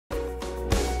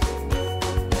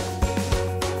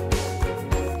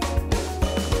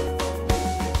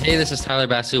Hey, this is Tyler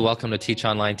Basu. Welcome to Teach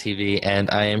Online TV,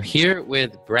 and I am here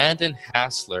with Brandon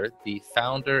Hassler, the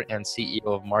founder and CEO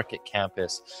of Market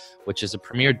Campus, which is a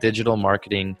premier digital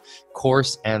marketing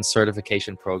course and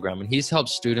certification program. And he's helped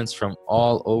students from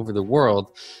all over the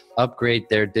world upgrade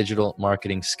their digital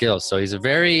marketing skills. So he's a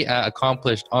very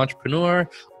accomplished entrepreneur,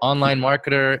 online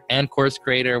marketer, and course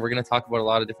creator. We're going to talk about a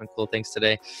lot of different cool things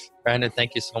today. Brandon,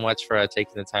 thank you so much for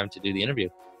taking the time to do the interview.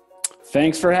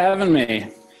 Thanks for having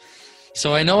me.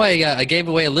 So I know I gave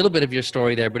away a little bit of your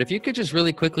story there, but if you could just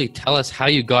really quickly tell us how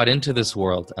you got into this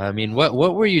world. I mean, what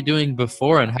were you doing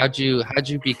before, and how'd you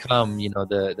become,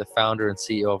 the founder and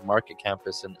CEO of Market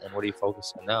Campus, and what are you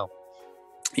focused on now?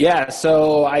 Yeah,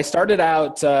 so I started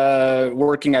out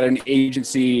working at an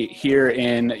agency here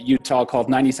in Utah called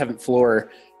 97th Floor,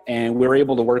 and we were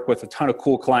able to work with a ton of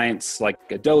cool clients like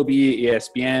Adobe,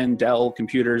 ESPN, Dell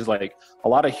Computers, like a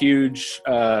lot of huge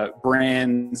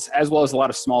brands, as well as a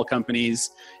lot of small companies.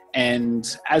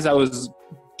 And as I was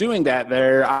doing that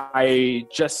there, I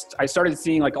started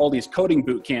seeing like all these coding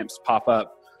boot camps pop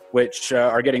up, which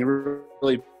are getting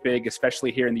really big,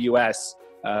 especially here in the US.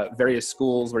 Various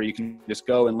schools where you can just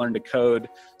go and learn to code.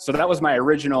 So that was my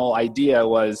original idea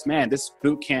was, man, this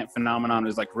boot camp phenomenon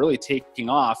is like really taking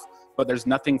off, but there's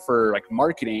nothing for like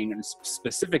marketing and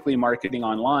specifically marketing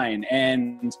online.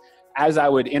 And as I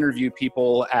would interview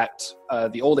people at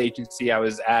the old agency I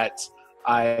was at,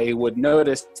 I would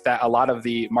notice that a lot of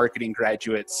the marketing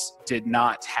graduates did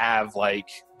not have like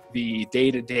the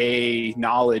day-to-day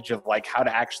knowledge of like how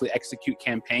to actually execute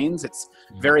campaigns. It's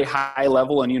very high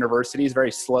level in universities,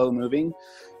 very slow moving.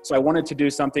 So I wanted to do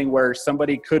something where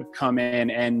somebody could come in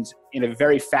and in a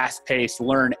very fast pace,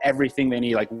 learn everything they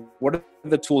need. Like, what are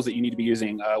the tools that you need to be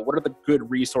using? What are the good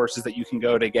resources that you can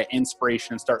go to get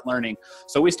inspiration and start learning?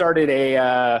 So we started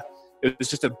it was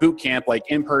just a boot camp, like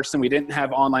in person. We didn't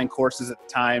have online courses at the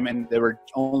time, and they were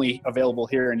only available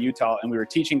here in Utah. And we were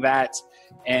teaching that.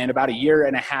 And about a year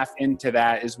and a half into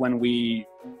that is when we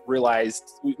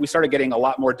realized we started getting a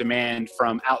lot more demand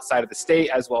from outside of the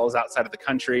state as well as outside of the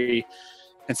country.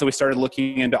 And so we started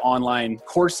looking into online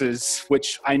courses,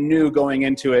 which I knew going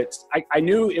into it, I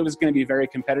knew it was going to be very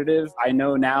competitive. I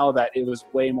know now that it was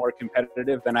way more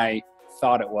competitive than I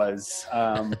thought it was.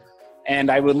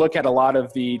 And I would look at a lot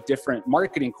of the different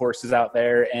marketing courses out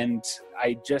there, and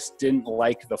I just didn't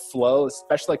like the flow,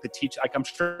 especially like the like I'm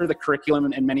sure the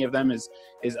curriculum in many of them is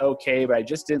okay, but I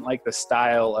just didn't like the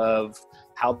style of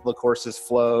how the courses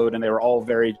flowed, and they were all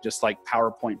very just like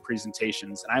PowerPoint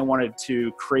presentations. And I wanted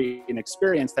to create an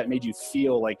experience that made you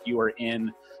feel like you were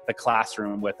in the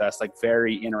classroom with us, like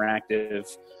very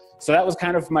interactive. So that was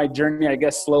kind of my journey, I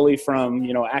guess, slowly from,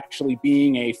 actually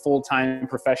being a full-time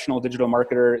professional digital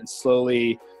marketer and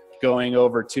slowly going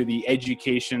over to the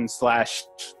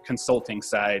education/consulting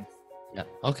side. Yeah.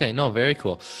 Okay. No, very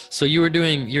cool. So you were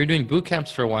doing boot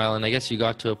camps for a while, and I guess you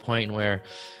got to a point where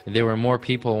there were more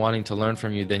people wanting to learn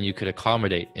from you than you could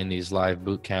accommodate in these live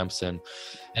boot camps. And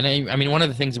I mean, one of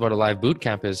the things about a live boot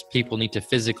camp is people need to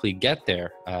physically get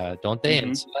there, don't they? Mm-hmm.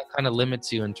 And so that kind of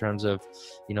limits you in terms of,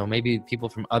 maybe people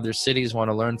from other cities want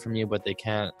to learn from you, but they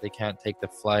can't take the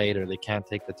flight, or they can't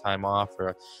take the time off,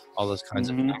 or all those kinds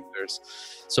of factors.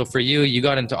 So for you, you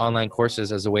got into online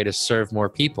courses as a way to serve more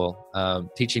people,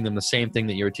 teaching them the same thing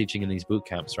that you were teaching in these boot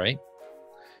camps, right?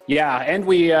 Yeah. And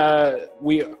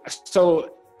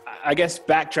so I guess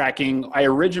backtracking, I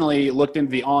originally looked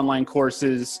into the online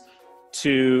courses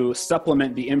to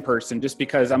supplement the in-person, just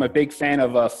because I'm a big fan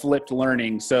of flipped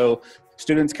learning. So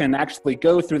students can actually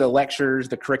go through the lectures,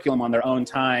 the curriculum on their own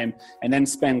time, and then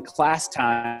spend class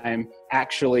time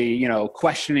actually,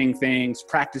 questioning things,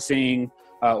 practicing,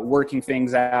 working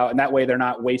things out. And that way they're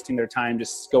not wasting their time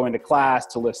just going to class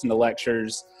to listen to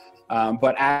lectures.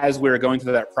 But as we were going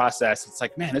through that process, it's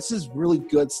like, man, this is really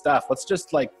good stuff. Let's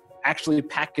just like actually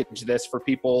package this for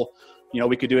people.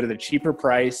 We could do it at a cheaper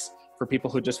price for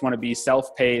people who just want to be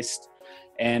self-paced.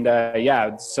 And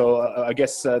so I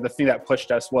guess the thing that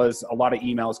pushed us was a lot of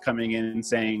emails coming in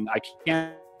saying, I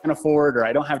can't afford, or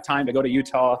I don't have time to go to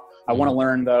Utah. I want to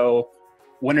learn though.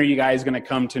 When are you guys going to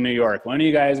come to New York? When are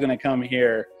you guys going to come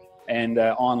here? And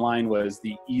online was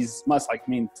the it's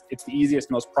the easiest,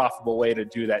 most profitable way to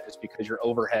do that, just because your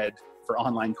overhead for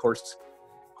online courses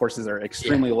are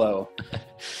extremely low.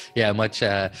 Yeah, much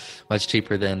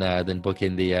cheaper than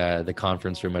booking the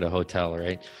conference room at a hotel,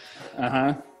 right?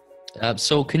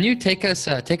 So can you take us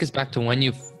back to when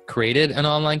you created an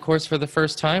online course for the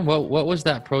first time? What was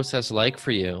that process like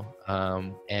for you?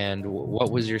 And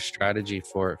what was your strategy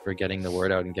for getting the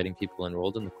word out and getting people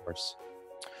enrolled in the course?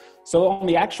 So on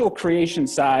the actual creation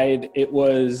side, it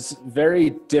was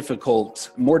very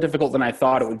difficult, more difficult than I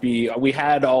thought it would be. We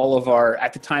had all of our,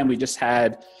 at the time we just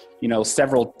had,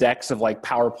 several decks of like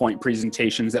PowerPoint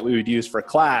presentations that we would use for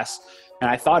class. And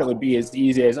I thought it would be as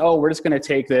easy as, oh, we're just going to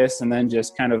take this and then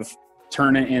just kind of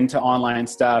turn it into online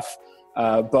stuff.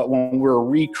 But when we're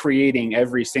recreating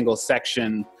every single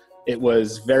section, it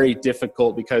was very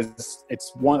difficult because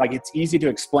it's easy to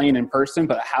explain in person,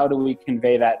 but how do we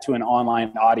convey that to an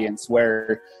online audience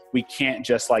where we can't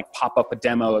just like pop up a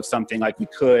demo of something like we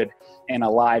could in a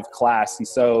live class? And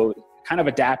so kind of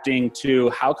adapting to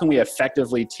how can we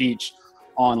effectively teach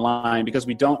online, because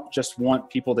we don't just want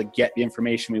people to get the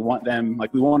information. We want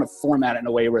to format it in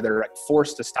a way where they're like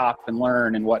forced to stop and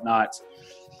learn and whatnot.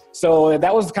 So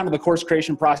that was kind of the course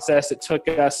creation process. It took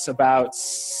us about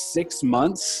 6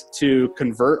 months to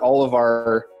convert all of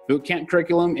our bootcamp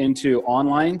curriculum into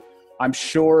online. I'm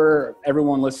sure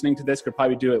everyone listening to this could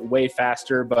probably do it way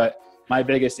faster, but my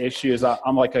biggest issue is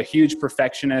I'm like a huge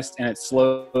perfectionist and it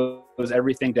slows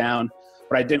everything down,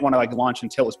 but I didn't want to like launch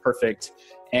until it was perfect.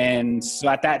 And so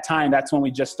at that time, that's when we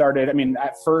just started. I mean,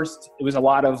 at first it was a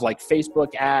lot of like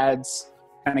Facebook ads,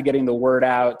 kind of getting the word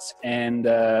out. And,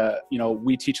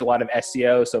 we teach a lot of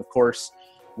SEO. So of course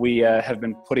we have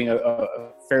been putting a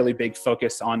fairly big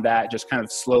focus on that, just kind of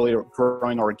slowly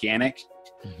growing organic.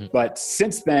 Mm-hmm. But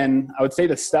since then, I would say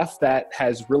the stuff that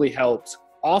has really helped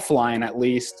offline, at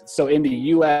least. So in the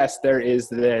US, there is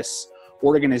this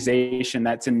organization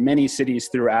that's in many cities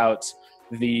throughout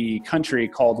the country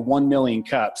called 1 Million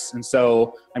Cups. And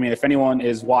so, I mean, if anyone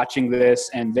is watching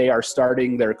this and they are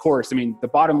starting their course, I mean, the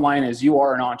bottom line is you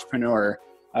are an entrepreneur,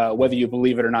 whether you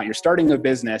believe it or not. You're starting a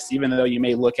business, even though you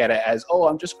may look at it as, oh,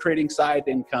 I'm just creating side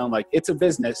income. Like, it's a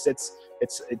business. It's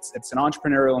an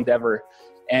entrepreneurial endeavor.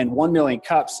 And 1 Million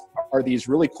Cups are these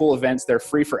really cool events. They're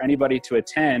free for anybody to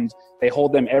attend. They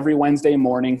hold them every Wednesday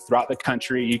morning throughout the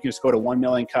country. You can just go to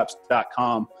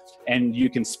 1millioncups.com and you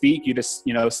can speak. You just,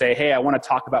 say, hey, I want to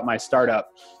talk about my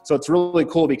startup. So it's really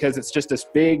cool because it's just this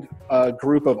big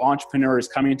group of entrepreneurs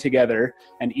coming together.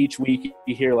 And each week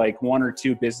you hear like 1 or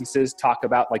 2 businesses talk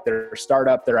about like their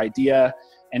startup, their idea,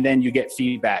 and then you get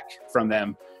feedback from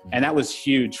them. And that was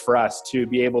huge for us to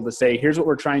be able to say, here's what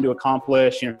we're trying to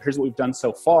accomplish. Here's what we've done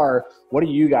so far. What do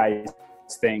you guys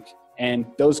think? And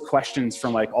those questions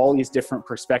from like all these different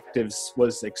perspectives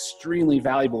was extremely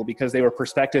valuable because they were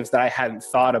perspectives that I hadn't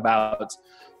thought about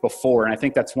before. And I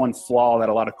think that's one flaw that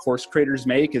a lot of course creators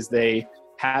make is they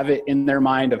have it in their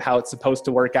mind of how it's supposed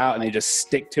to work out and they just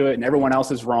stick to it and everyone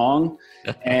else is wrong.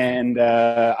 And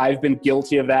I've been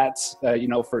guilty of that,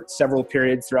 for several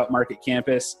periods throughout Market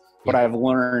Campus. But I've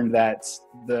learned that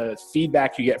the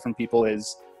feedback you get from people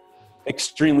is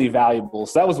extremely valuable.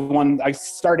 So that was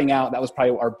starting out, that was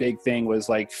probably our big thing was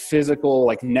like physical,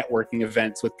 like networking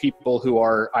events with people who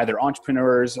are either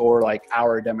entrepreneurs or like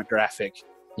our demographic,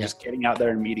 just getting out there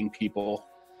and meeting people.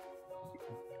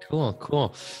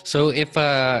 Cool. So if,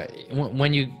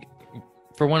 when you,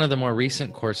 for one of the more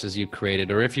recent courses you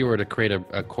created, or if you were to create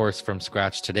a course from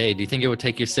scratch today, do you think it would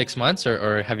take you 6 months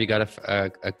or have you got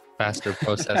a faster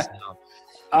process now?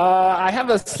 I have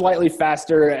a slightly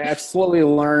faster. I've slowly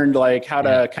learned like how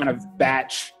to kind of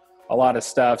batch a lot of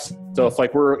stuff. So if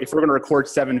we're going to record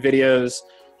 7 videos,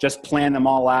 just plan them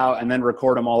all out and then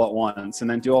record them all at once and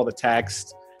then do all the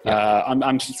text.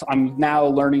 I'm now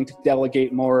learning to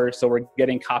delegate more. So we're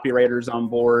getting copywriters on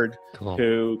board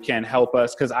who can help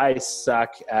us because I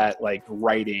suck at like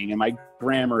writing and my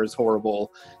grammar is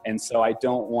horrible. And so I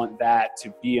don't want that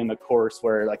to be in the course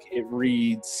where like it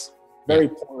reads very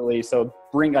poorly. So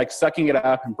sucking it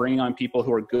up and bringing on people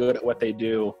who are good at what they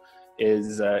do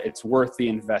is it's worth the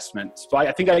investment. So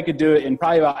I think I could do it in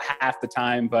probably about half the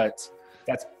time, but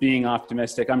that's being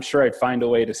optimistic. I'm sure I'd find a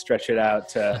way to stretch it out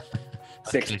to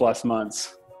 6+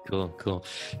 months. Cool.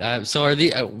 So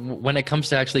when it comes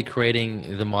to actually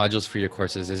creating the modules for your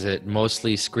courses, is it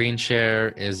mostly screen share?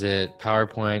 Is it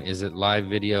PowerPoint? Is it live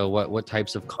video? What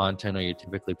types of content are you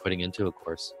typically putting into a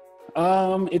course?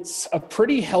 It's a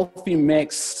pretty healthy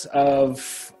mix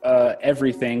of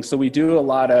everything. So we do a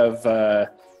lot of,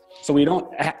 so we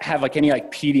don't have like any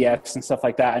like PDFs and stuff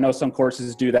like that. I know some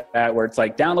courses do that where it's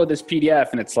like download this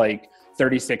PDF and it's like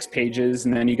 36 pages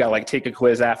and then you got to like take a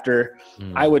quiz after.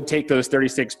 I would take those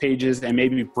 36 pages and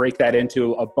maybe break that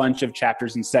into a bunch of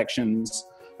chapters and sections.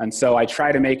 And so I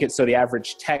try to make it so the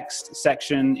average text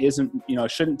section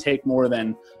shouldn't take more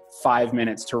than 5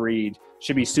 minutes to read.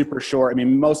 Should be super short. I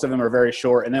mean, most of them are very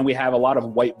short. And then we have a lot of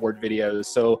whiteboard videos.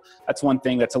 So that's one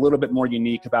thing that's a little bit more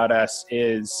unique about us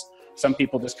is some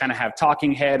people just kind of have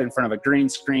talking head in front of a green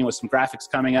screen with some graphics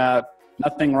coming up.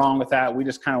 Nothing wrong with that. We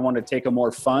just kind of want to take a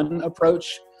more fun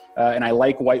approach And I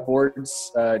like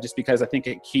whiteboards just because I think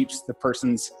it keeps the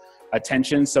person's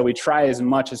attention. So we try as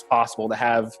much as possible to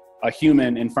have a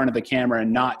human in front of the camera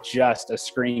and not just a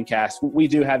screencast. We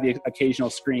do have the occasional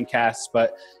screencasts,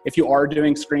 but if you are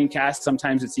doing screencasts,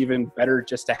 sometimes it's even better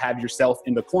just to have yourself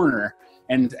in the corner.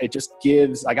 And it just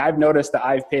gives, like, I've noticed that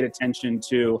I've paid attention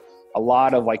to a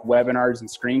lot of like webinars and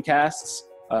screencasts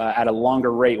at a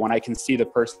longer rate when I can see the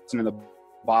person in the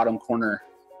bottom corner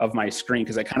of my screen.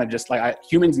 Cause I kind of just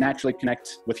humans naturally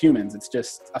connect with humans. It's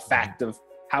just a fact of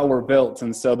how we're built.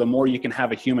 And so the more you can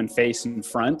have a human face in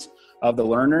front of the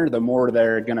learner, the more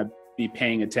they're going to be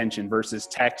paying attention versus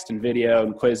text and video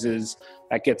and quizzes.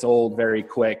 That gets old very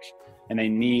quick, and they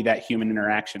need that human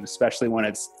interaction, especially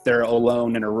when they're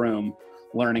alone in a room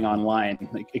learning online.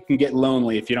 Like, it can get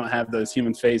lonely if you don't have those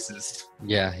human faces.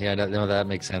 Yeah. No, that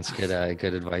makes sense. Good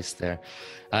advice there.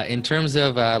 In terms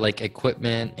of like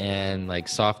equipment and like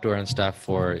software and stuff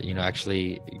for,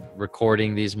 actually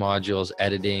recording these modules,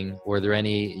 editing, were there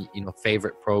any,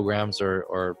 favorite programs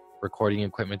or recording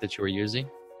equipment that you were using?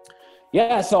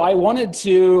 Yeah, so I wanted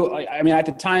to, at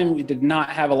the time we did not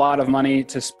have a lot of money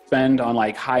to spend on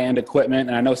like high-end equipment.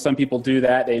 And I know some people do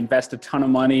that. They invest a ton of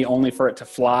money only for it to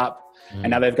flop.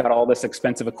 And now they've got all this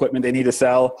expensive equipment they need to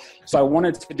sell. So I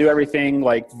wanted to do everything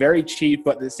like very cheap,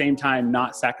 but at the same time,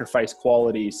 not sacrifice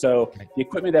quality. So the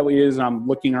equipment that we use, and I'm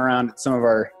looking around at some of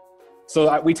our,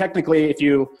 we technically, if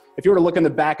you were to look in the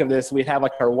back of this, we'd have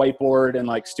like our whiteboard and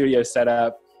like studio set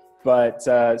up. But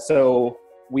so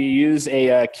we use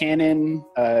a Canon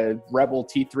Rebel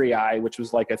T3i, which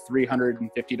was like a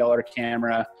 $350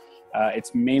 camera.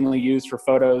 It's mainly used for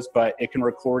photos, but it can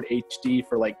record HD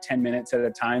for like 10 minutes at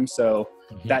a time. So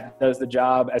that does the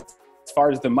job. As far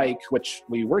as the mic, which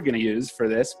we were going to use for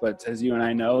this, but as you and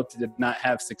I know, did not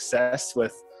have success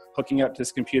with hooking up to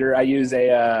this computer. I use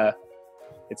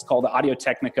it's called the Audio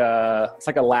Technica. It's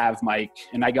like a lav mic,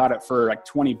 and I got it for like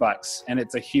 $20, and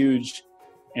it's a huge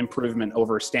improvement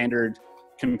over standard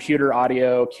computer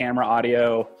audio, camera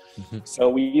audio. So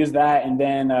we use that. And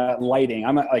then lighting.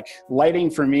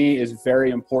 Lighting for me is very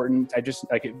important.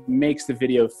 It makes the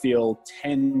video feel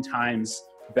 10 times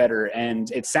better.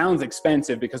 And it sounds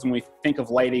expensive because when we think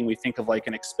of lighting, we think of like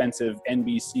an expensive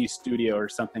NBC studio or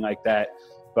something like that.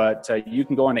 But you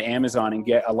can go onto Amazon and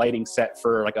get a lighting set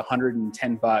for like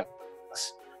 $110.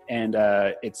 And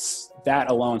it's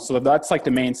that alone. So that's like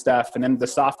the main stuff. And then the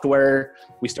software,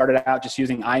 we started out just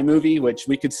using iMovie, which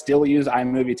we could still use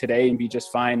iMovie today and be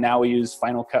just fine. Now we use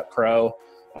Final Cut Pro.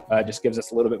 Just gives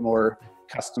us a little bit more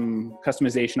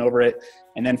customization over it.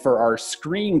 And then for our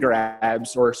screen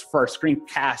grabs or for our screen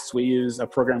casts, we use a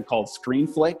program called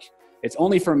ScreenFlick. It's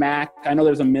only for Mac. I know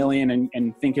there's a million,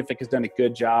 and Thinkific has done a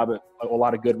good job, a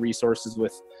lot of good resources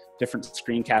with different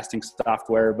screencasting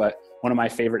software, but one of my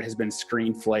favorite has been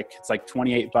ScreenFlick. It's like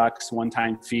 $28,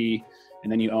 one-time fee,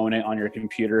 and then you own it on your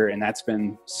computer, and that's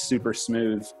been super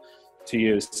smooth to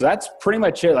use. So that's pretty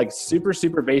much it, like super,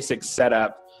 super basic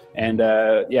setup. And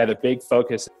the big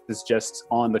focus is just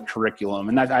on the curriculum.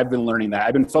 And I've been learning that.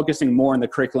 I've been focusing more on the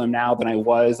curriculum now than I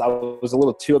was. I was a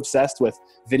little too obsessed with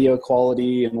video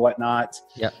quality and whatnot.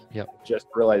 Yep. Just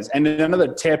realized. And then another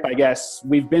tip, I guess,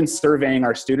 we've been surveying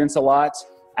our students a lot,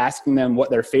 asking them what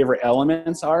their favorite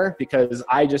elements are, because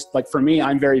for me,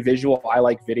 I'm very visual. I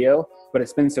like video, but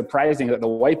it's been surprising that the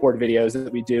whiteboard videos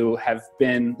that we do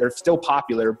they're still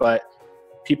popular, but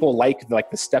people like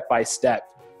the step-by-step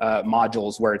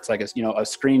modules where it's like a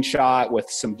screenshot with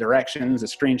some directions, a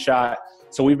screenshot.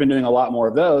 So we've been doing a lot more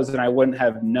of those, and I wouldn't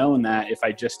have known that if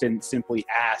I just didn't simply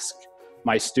ask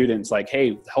my students, like,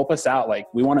 hey, help us out.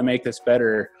 Like, we want to make this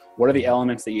better. What are the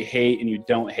elements that you hate and you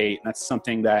don't hate? And that's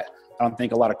something that I don't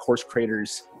think a lot of course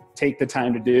creators take the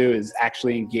time to do, is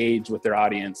actually engage with their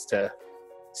audience to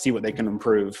see what they can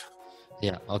improve.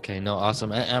 Yeah. Okay. No,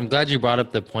 awesome. I'm glad you brought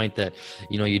up the point that,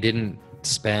 you didn't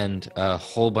spend a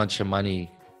whole bunch of money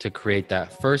to create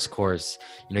that first course,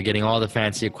 getting all the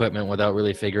fancy equipment without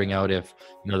really figuring out if,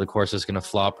 the course is going to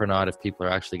flop or not, if people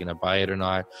are actually going to buy it or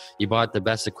not. You bought the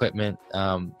best equipment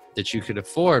that you could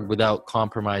afford without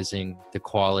compromising the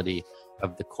quality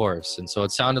of the course. And so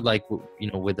it sounded like,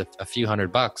 with a few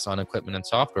 $100 on equipment and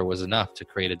software was enough to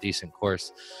create a decent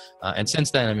course. And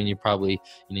since then, you probably,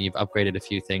 you've upgraded a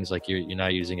few things, like you're now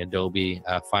using Adobe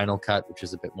Final Cut, which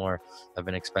is a bit more of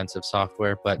an expensive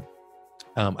software. But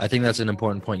I think that's an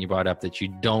important point you brought up, that you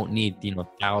don't need,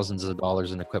 thousands of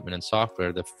dollars in equipment and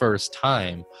software the first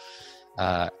time.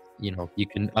 You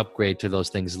can upgrade to those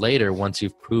things later once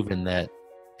you've proven that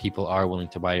people are willing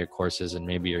to buy your courses, and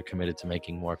maybe you're committed to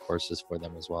making more courses for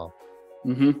them as well.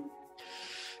 Mm-hmm.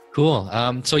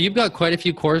 Cool. So you've got quite a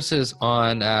few courses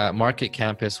on Market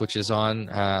Campus, which is on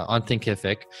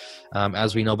Thinkific,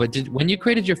 as we know. But when you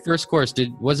created your first course,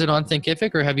 was it on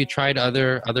Thinkific, or have you tried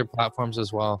other platforms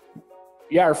as well?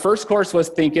 Yeah, our first course was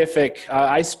Thinkific.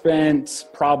 I spent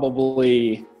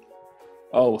probably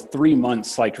 3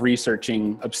 months like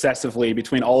researching obsessively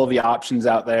between all of the options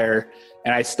out there.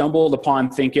 And I stumbled upon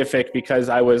Thinkific because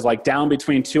I was like down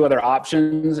between two other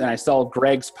options, and I saw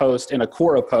Greg's post in a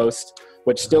Quora post,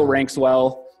 which still ranks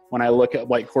well when I look at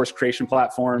like course creation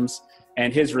platforms.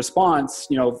 And his response,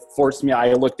 forced me,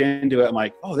 I looked into it. I'm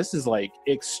like, oh, this is like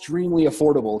extremely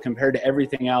affordable compared to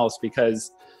everything else,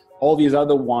 because all these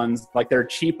other ones, like they're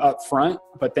cheap up front,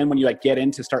 but then when you like get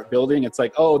in to start building, it's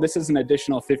like, oh, this is an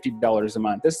additional $50 a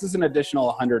month. This is an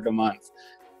additional $100 a month.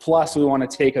 Plus we want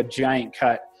to take a giant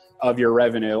cut of your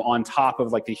revenue on top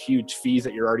of like the huge fees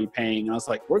that you're already paying. And I was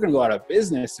like, we're going to go out of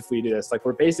business if we do this. Like,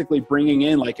 we're basically bringing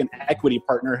in like an equity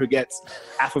partner who gets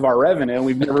half of our revenue, and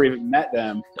we've never even met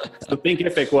them. So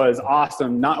Thinkific was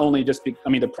awesome. Not only just,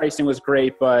 the pricing was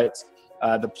great, but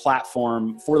the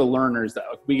platform for the learners, that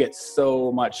we get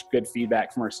so much good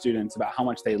feedback from our students about how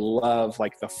much they love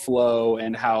like the flow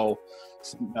and how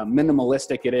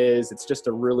minimalistic it is. It's just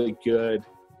a really good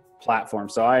platform.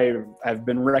 So I've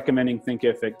been recommending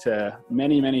Thinkific to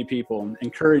many, many people,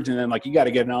 encouraging them, like, you got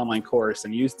to get an online course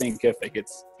and use Thinkific.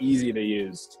 It's easy to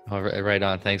use. Oh, right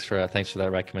on. Thanks for that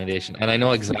recommendation. And I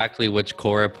know exactly which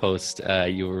Quora post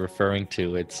you were referring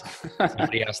to. It's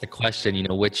somebody asked the question,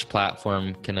 which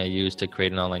platform can I use to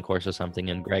create an online course or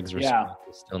something? And Greg's response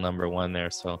is still number one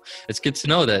there. So it's good to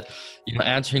know that,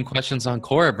 answering questions on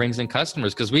Quora brings in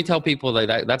customers, because we tell people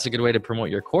that's a good way to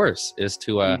promote your course, is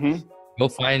to go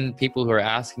find people who are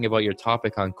asking about your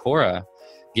topic on Quora,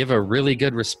 give a really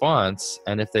good response,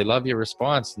 and if they love your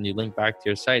response and you link back to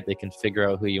your site, they can figure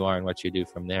out who you are and what you do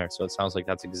from there. So it sounds like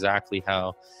that's exactly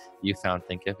how you found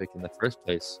Thinkific in the first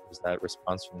place, was that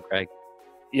response from Greg.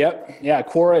 Yep. Yeah.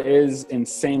 Quora is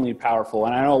insanely powerful.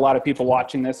 And I know a lot of people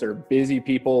watching this are busy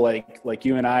people like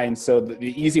you and I. And so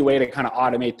the easy way to kind of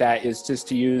automate that is just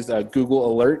to use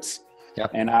Google Alerts.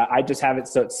 Yep. And I just have it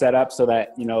set up so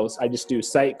that, I just do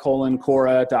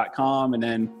site:/Quora.com and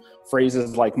then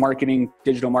phrases like marketing,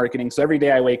 digital marketing. So every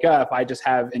day I wake up, I just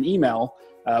have an email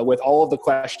with all of the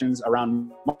questions around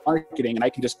marketing, and I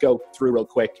can just go through real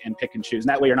quick and pick and choose. And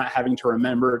that way you're not having to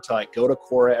remember to like go to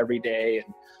Quora every day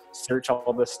and search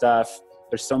all this stuff.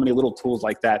 There's so many little tools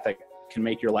like that can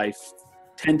make your life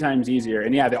 10 times easier.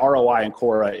 And yeah, the ROI in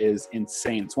Quora is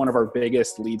insane. It's one of our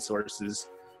biggest lead sources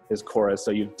is Quora.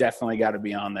 So you've definitely got to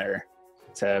be on there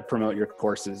to promote your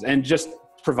courses and just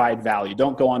provide value.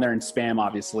 Don't go on there and spam,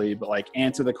 obviously, but like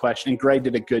answer the question. And Greg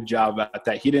did a good job about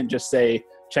that. He didn't just say,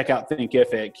 check out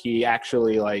Thinkific. He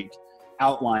actually like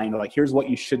outlined like, here's what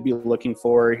you should be looking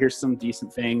for. Here's some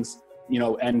decent things,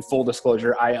 and full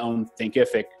disclosure, I own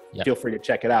Thinkific. Yep. Feel free to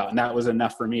check it out. And that was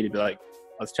enough for me to be like,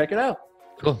 let's check it out.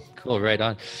 Cool. Right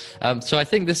on. So I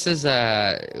think this is,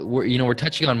 we're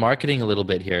touching on marketing a little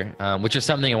bit here, which is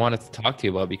something I wanted to talk to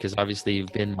you about, because obviously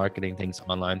you've been marketing things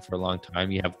online for a long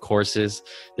time. You have courses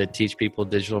that teach people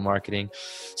digital marketing.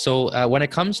 So when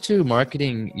it comes to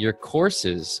marketing your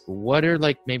courses, what are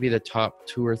like maybe the top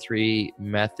 2 or 3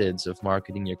 methods of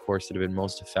marketing your course that have been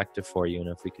most effective for you? And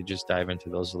if we could just dive into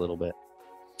those a little bit.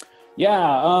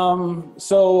 Yeah.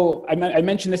 So I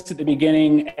mentioned this at the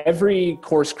beginning. Every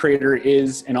course creator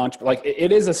is an entrepreneur. Like,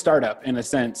 it is a startup in a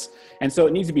sense. And so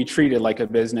it needs to be treated like a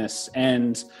business.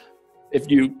 And if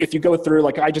you go through,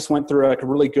 like, I just went through like a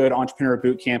really good entrepreneur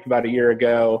boot camp about a year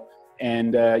ago.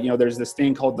 And, there's this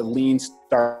thing called the lean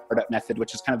startup method,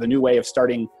 which is kind of the new way of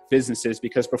starting businesses,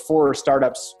 because before,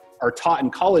 startups are taught in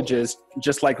colleges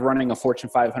just like running a Fortune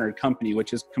 500 company,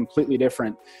 which is completely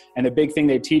different. And the big thing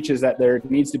they teach is that there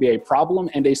needs to be a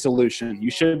problem and a solution. You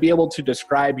should be able to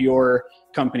describe your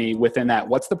company within that.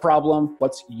 What's the problem?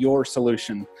 What's your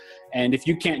solution? And if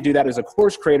you can't do that as a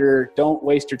course creator, don't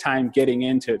waste your time getting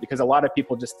into it, because a lot of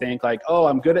people just think like, oh,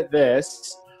 I'm good at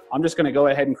this, I'm just going to go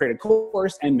ahead and create a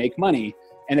course and make money.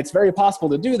 And it's very possible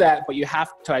to do that, but you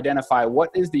have to identify what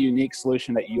is the unique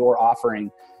solution that you're offering.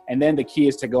 And then the key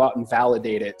is to go out and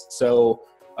validate it. So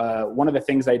one of the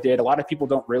things I did, a lot of people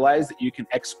don't realize that you can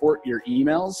export your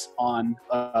emails on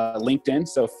LinkedIn.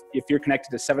 So if you're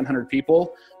connected to 700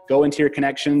 people, go into your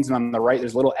connections, and on the right,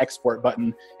 there's a little export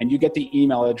button, and you get the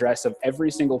email address of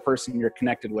every single person you're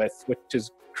connected with, which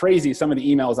is crazy. Some of the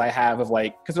emails I have of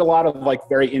because a lot of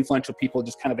very influential people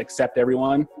just kind of accept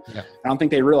everyone. Yeah. I don't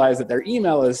think they realize that their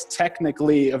email is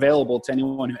technically available to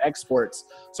anyone who exports.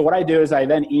 So what I do is I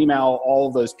then email all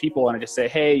of those people, and I just say,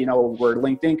 hey, we're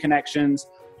LinkedIn connections.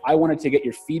 I wanted to get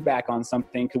your feedback on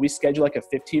something. Could we schedule like a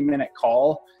 15-minute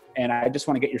call? and I just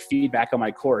want to get your feedback on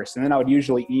my course. And then I would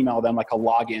usually email them like a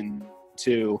login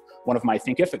to one of my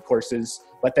Thinkific courses,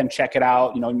 let them check it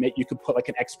out. You know, you could put like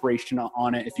an expiration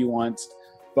on it if you want,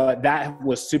 but that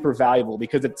was super valuable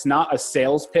because it's not a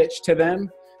sales pitch to them.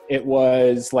 It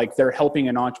was like they're helping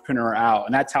an entrepreneur out,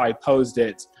 and that's how I posed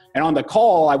it. And on the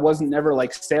call, I wasn't never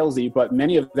like salesy, but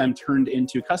many of them turned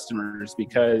into customers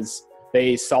because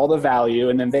they saw the value,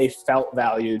 and then they felt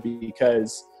valued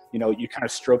because, you know, you kind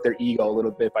of stroke their ego a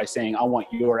little bit by saying, I want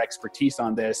your expertise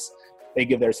on this. They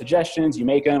give their suggestions, you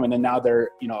make them, and then now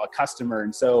they're, you know, a customer.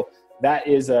 And so that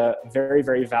is a very,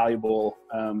 very valuable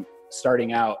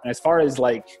starting out. And as far as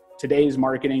like today's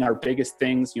marketing, our biggest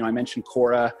things, you know, I mentioned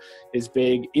Quora is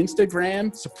big.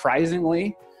 Instagram,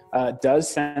 surprisingly, does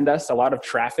send us a lot of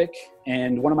traffic.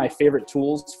 And one of my favorite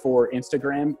tools for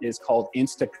Instagram is called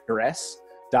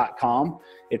Instagress.com.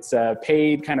 It's a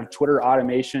paid kind of Twitter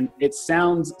automation. It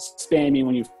sounds spammy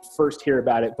when you first hear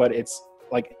about it, but it's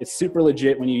super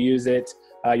legit when you use it.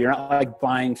 You're not like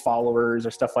buying followers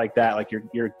or stuff like that. Like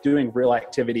you're doing real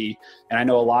activity. And I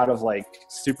know a lot of like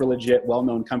super legit,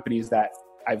 well-known companies that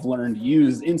I've learned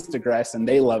use Instagress and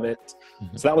they love it.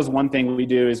 Mm-hmm. So that was one thing we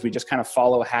do is we just kind of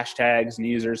follow hashtags and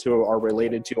users who are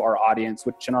related to our audience,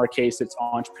 which in our case, it's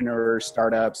entrepreneurs,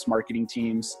 startups, marketing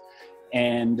teams.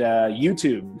 And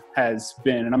YouTube has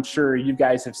been, and I'm sure you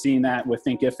guys have seen that with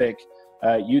Thinkific,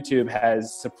 YouTube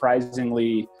has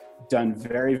surprisingly done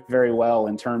very, very well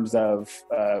in terms of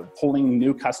pulling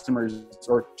new customers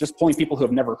or just pulling people who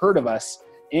have never heard of us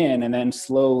in, and then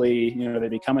slowly, you know, they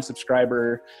become a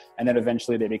subscriber and then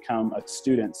eventually they become a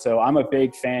student. So I'm a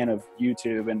big fan of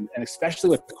YouTube and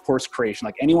especially with course creation.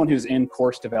 Like anyone who's in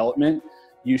course development,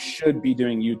 you should be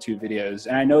doing YouTube videos.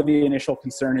 And I know the initial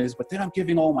concern is, but then I'm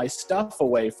giving all my stuff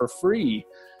away for free.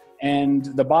 And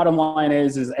the bottom line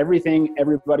is everything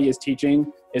everybody is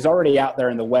teaching is already out there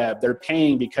in the web. They're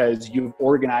paying because you've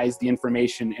organized the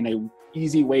information in a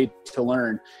easy way to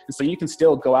learn. And so you can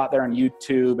still go out there on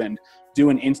YouTube and do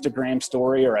an Instagram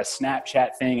story or a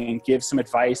Snapchat thing and give some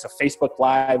advice. A Facebook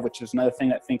Live, which is another thing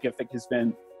that Thinkific has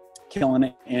been killing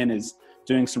it in, is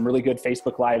doing some really good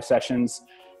Facebook Live sessions.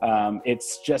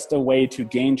 It's just a way to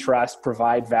gain trust,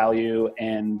 provide value,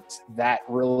 and that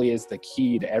really is the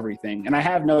key to everything. And I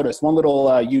have noticed one little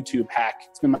YouTube hack,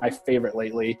 it's been my favorite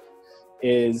lately,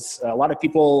 is a lot of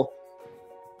people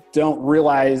don't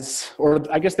realize, or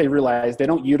I guess they realize, they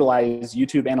don't utilize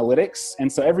YouTube analytics. And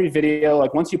so every video,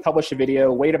 like once you publish a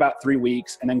video, wait about 3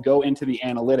 weeks and then go into the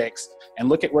analytics and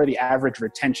look at where the average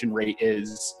retention rate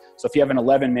is. So if you have an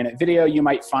 11-minute video, you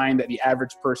might find that the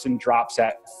average person drops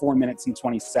at 4 minutes and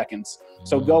 20 seconds.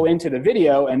 So go into the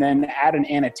video and then add an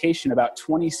annotation about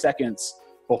 20 seconds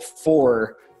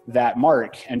before that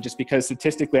mark. And just because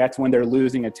statistically that's when they're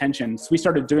losing attention. So we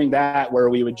started doing that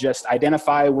where we would just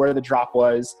identify where the drop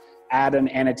was, add an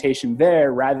annotation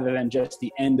there rather than just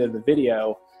the end of the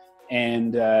video.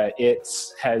 And it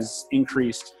has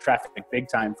increased traffic big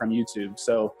time from YouTube.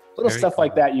 So little stuff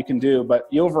like that you can do, but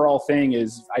the overall thing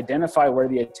is identify where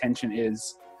the attention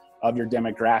is of your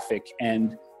demographic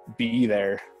and be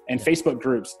there. And Facebook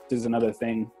groups is another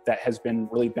thing that has been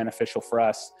really beneficial for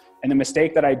us. And the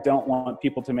mistake that I don't want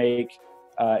people to make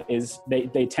is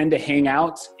they tend to hang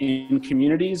out in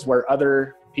communities where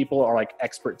other people are like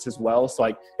experts as well. So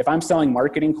like if I'm selling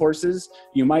marketing courses,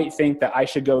 you might think that I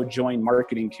should go join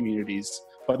marketing communities,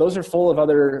 but those are full of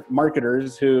other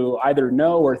marketers who either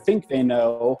know or think they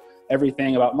know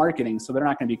everything about marketing. So they're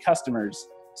not going to be customers.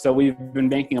 So we've been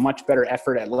making a much better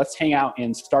effort at let's hang out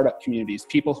in startup communities,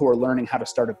 people who are learning how to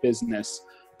start a business.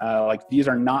 Like these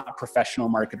are not professional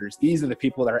marketers. These are the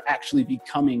people that are actually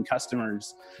becoming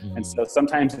customers. Mm-hmm. And so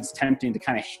sometimes it's tempting to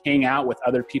kind of hang out with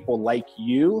other people like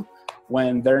you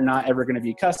when they're not ever going to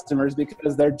be customers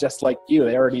because they're just like you.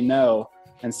 They already know.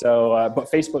 And so,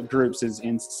 but Facebook groups is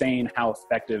insane how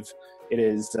effective it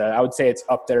is. I would say it's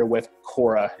up there with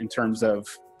Quora in terms of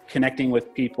connecting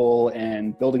with people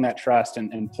and building that trust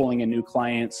and pulling in new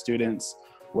clients, students,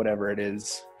 whatever it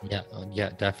is. Yeah,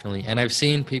 definitely. And I've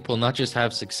seen people not just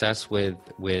have success with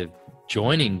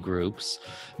joining groups,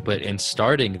 but in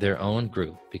starting their own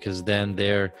group, because then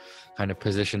they're kind of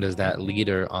positioned as that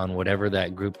leader on whatever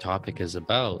that group topic is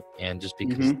about. And just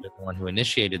because they're the one who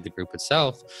initiated the group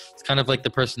itself, it's kind of like the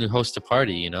person who hosts a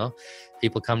party, you know,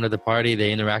 people come to the party,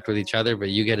 they interact with each other, but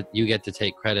you get to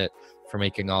take credit for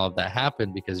making all of that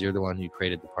happen because you're the one who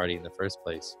created the party in the first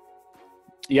place.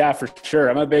 Yeah, for sure.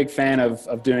 I'm a big fan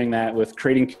of doing that with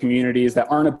creating communities that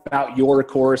aren't about your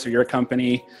course or your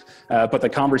company, but the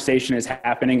conversation is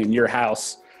happening in your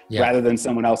house rather than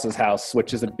someone else's house,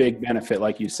 which is a big benefit,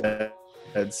 like you said.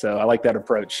 So I like that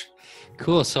approach.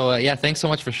 Cool. So yeah, thanks so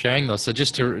much for sharing those. So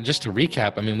just to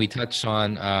recap, I mean, we touched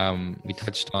on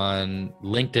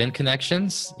LinkedIn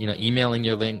connections. You know, emailing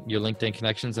your LinkedIn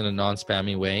connections in a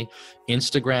non-spammy way,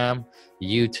 Instagram,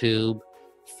 YouTube,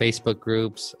 Facebook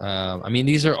groups. I mean,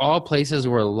 these are all places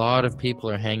where a lot of people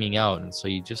are hanging out, and so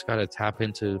you just got to tap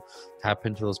into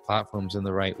those platforms in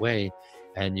the right way,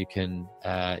 and you can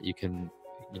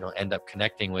end up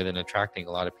connecting with and attracting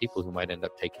a lot of people who might end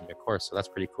up taking your course. So that's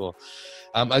pretty cool.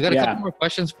 I got a couple more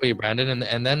questions for you, Brandon,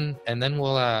 and then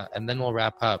we'll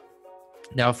wrap up.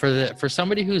 Now, for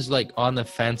somebody who's like on the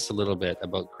fence a little bit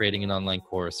about creating an online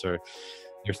course, or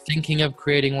they're thinking of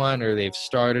creating one, or they've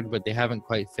started but they haven't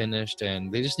quite finished,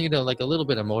 and they just need a little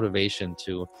bit of motivation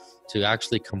to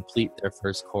actually complete their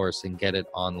first course and get it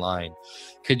online.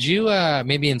 Could you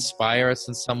maybe inspire us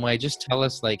in some way? Just tell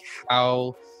us like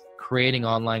how creating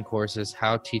online courses,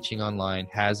 how teaching online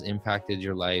has impacted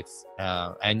your life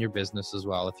and your business as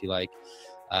well, if you like.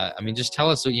 I mean, just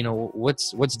tell us,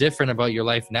 what's different about your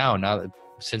life now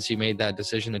since you made that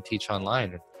decision to teach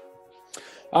online.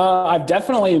 I've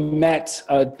definitely met,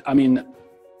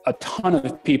 a ton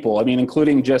of people. I mean,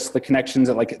 including just the connections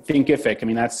at like Thinkific. I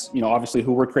mean, that's, obviously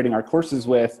who we're creating our courses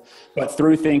with, but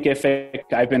through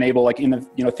Thinkific, I've been able,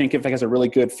 Thinkific has a really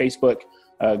good Facebook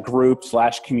group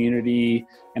 / community,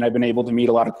 and I've been able to meet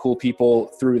a lot of cool people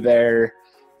through there.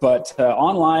 But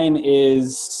online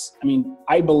is,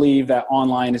 I believe that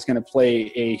online is going to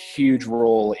play a huge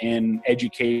role in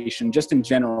education, just in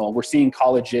general. We're seeing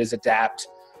colleges adapt,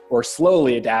 or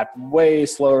slowly adapt, way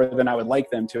slower than I would like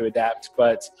them to adapt.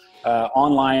 But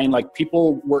online,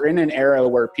 we're in an era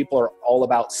where people are all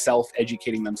about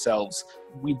self-educating themselves.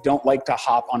 We don't like to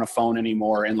hop on a phone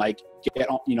anymore and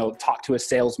talk to a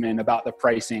salesman about the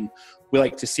pricing. We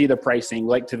like to see the pricing.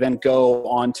 We like to then go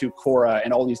on to Quora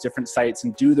and all these different sites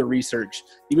and do the research.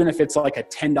 Even if it's like a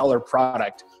 $10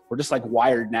 product, we're just like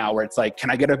wired now where it's like,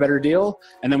 can I get a better deal?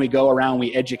 And then we go around,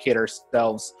 we educate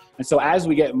ourselves. And so as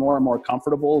we get more and more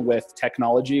comfortable with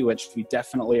technology, which we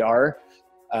definitely are,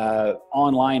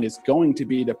 online is going to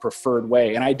be the preferred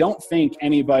way. And I don't think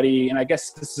anybody, and I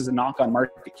guess this is a knock on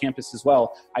Market Campus as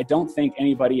well, I don't think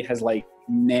anybody has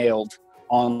nailed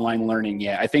online learning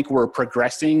yet. I think we're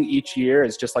progressing each year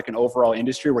as just like an overall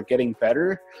industry. We're getting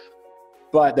better,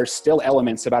 but there's still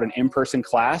elements about an in-person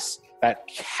class that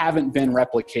haven't been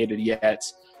replicated yet.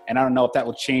 And I don't know if that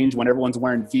will change when everyone's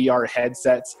wearing VR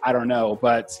headsets. I don't know,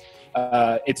 but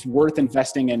it's worth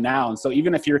investing in now. And so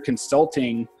even if you're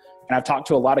consulting, and I've talked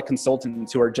to a lot of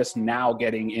consultants who are just now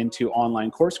getting into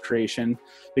online course creation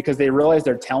because they realize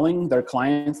they're telling their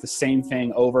clients the same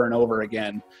thing over and over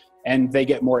again. And they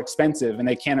get more expensive, and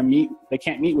they can't meet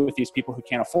with these people who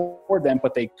can't afford them,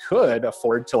 but they could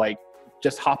afford to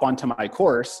just hop onto my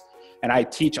course and I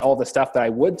teach all the stuff that I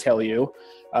would tell you.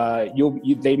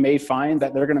 They may find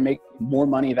that they're going to make more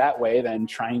money that way than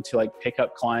trying to pick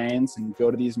up clients and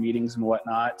go to these meetings and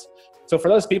whatnot. So for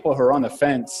those people who are on the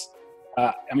fence,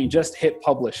 just hit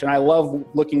publish. And I love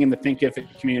looking in the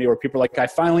Thinkific community where people are like, I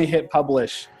finally hit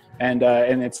publish. And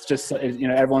it's just,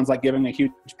 everyone's giving a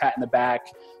huge pat in the back.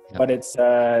 Yep. But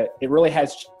it really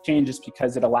has changes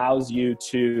because it allows you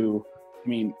to,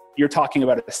 you're talking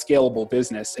about a scalable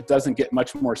business. It doesn't get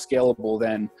much more scalable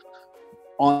than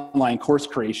online course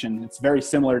creation. It's very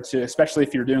similar to, especially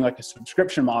if you're doing a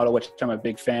subscription model, which I'm a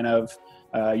big fan of,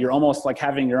 you're almost like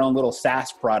having your own little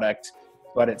SaaS product,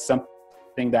 but it's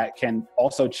something that can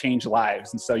also change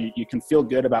lives. And so you can feel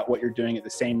good about what you're doing at the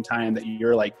same time that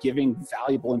you're giving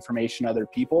valuable information to other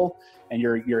people, and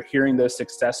you're hearing those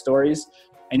success stories.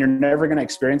 And you're never going to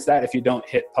experience that if you don't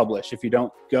hit publish, if you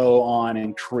don't go on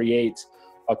and create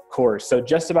a course. So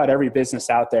just about every business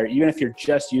out there, even if you're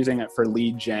just using it for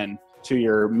lead gen to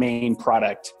your main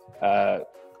product,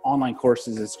 online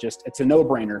courses it's a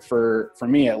no-brainer for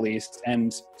me at least.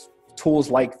 And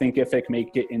tools like Thinkific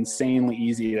make it insanely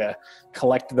easy to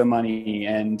collect the money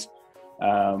and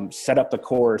set up the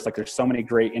course. There's so many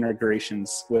great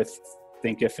integrations with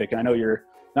Thinkific. And I know you're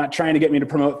not trying to get me to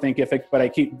promote Thinkific, but I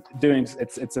keep doing,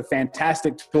 it's a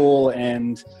fantastic tool.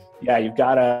 And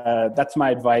yeah, that's my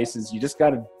advice, is you just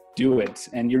got to do it.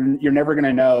 And you're never going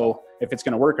to know if it's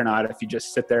going to work or not if you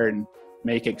just sit there and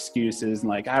make excuses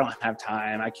and I don't have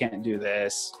time, I can't do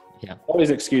this. Yeah. Always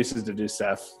excuses to do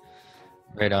stuff.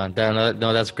 Right on.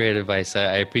 No, that's great advice.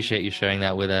 I appreciate you sharing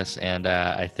that with us. And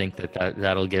I think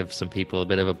that'll give some people a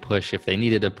bit of a push if they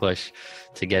needed a push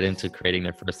to get into creating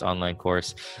their first online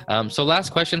course. So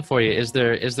last question for you. Is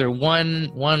there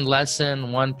one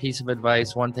lesson, one piece of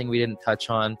advice, one thing we didn't touch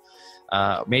on,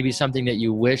 maybe something that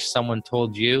you wish someone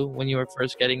told you when you were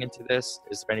first getting into this?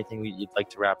 Is there anything you'd like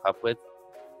to wrap up with?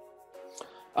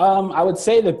 I would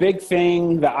say the big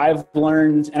thing that I've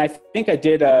learned, and I think I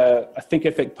did a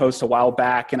Thinkific post a while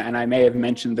back, and I may have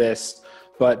mentioned this,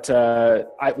 but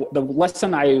the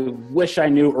lesson I wish I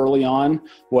knew early on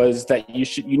was that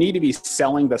you need to be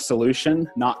selling the solution,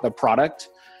 not the product.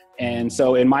 And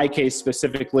so in my case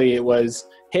specifically, it was,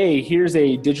 hey, here's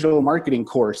a digital marketing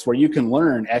course where you can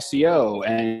learn SEO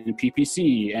and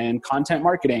PPC and content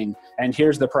marketing, and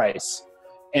here's the price.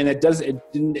 And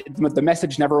the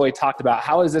message never really talked about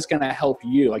how is this going to help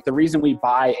you? Like the reason we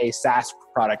buy a SaaS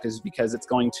product is because it's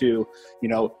going to,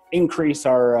 increase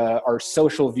our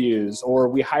social views, or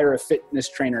we hire a fitness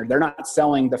trainer. They're not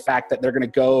selling the fact that they're going to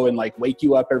go and like wake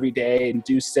you up every day and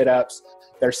do sit-ups.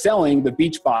 They're selling the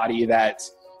beach body that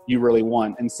you really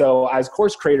want. And so as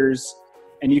course creators,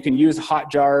 and you can use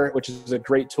Hotjar, which is a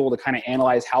great tool to kind of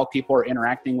analyze how people are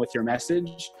interacting with your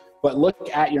message, but look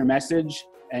at your message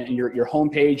and your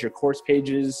homepage, your course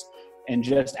pages, and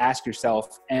just ask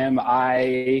yourself, am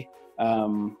I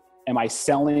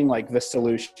selling like the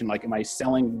solution? Like, am I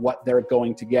selling what they're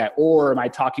going to get? Or am I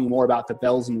talking more about the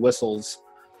bells and whistles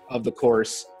of the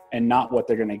course and not what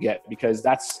they're going to get? Because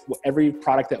that's every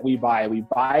product that we buy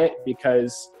it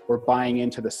because we're buying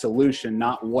into the solution,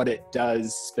 not what it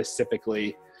does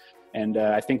specifically. And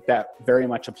I think that very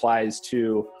much applies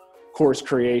to course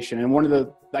creation. And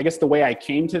the way I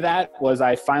came to that was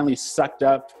I finally sucked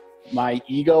up my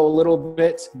ego a little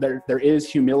bit. There is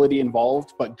humility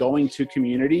involved, but going to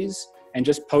communities and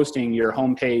just posting your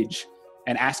homepage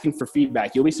and asking for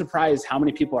feedback. You'll be surprised how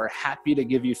many people are happy to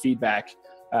give you feedback.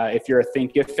 If you're a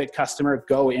Thinkific customer,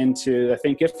 go into the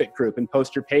Thinkific group and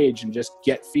post your page and just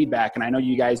get feedback. And I know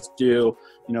you guys do,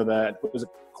 what was it,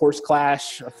 Course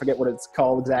Clash? I forget what it's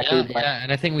called exactly. Yeah.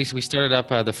 And I think we started up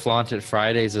the Flaunted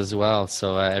Fridays as well,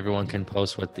 so everyone can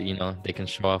post what they can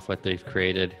show off what they've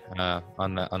created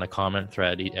on a comment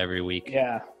thread every week.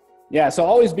 Yeah. So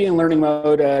always be in learning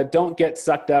mode. Don't get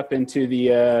sucked up into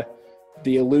the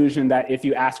illusion that if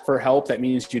you ask for help, that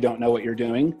means you don't know what you're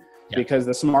doing. Yeah. Because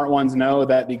the smart ones know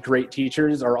that the great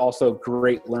teachers are also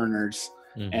great learners.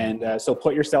 Mm-hmm. And so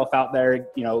put yourself out there,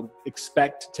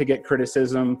 expect to get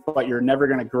criticism, but you're never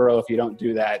going to grow if you don't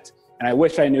do that. And I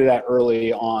wish I knew that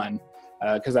early on,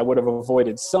 because I would have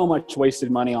avoided so much wasted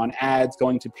money on ads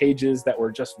going to pages that were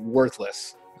just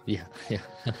worthless. Yeah.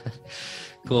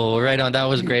 Cool. Right on. That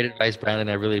was great advice, Brandon.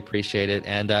 I really appreciate it.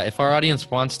 And if our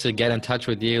audience wants to get in touch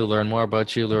with you, learn more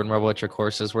about your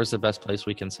courses, where's the best place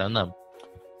we can send them?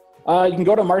 You can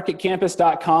go to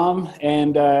marketcampus.com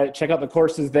and check out the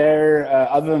courses there.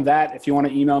 Other than that, if you want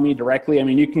to email me directly,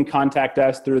 you can contact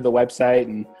us through the website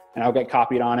and I'll get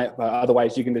copied on it. But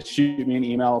otherwise, you can just shoot me an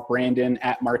email,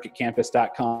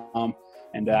 brandon@marketcampus.com.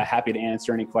 And happy to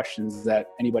answer any questions that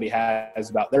anybody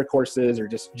has about their courses or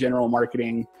just general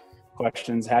marketing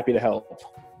questions. Happy to help.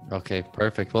 Okay,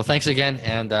 perfect. Well, thanks again.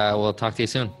 And we'll talk to you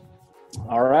soon.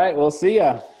 All right. We'll see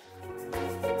ya.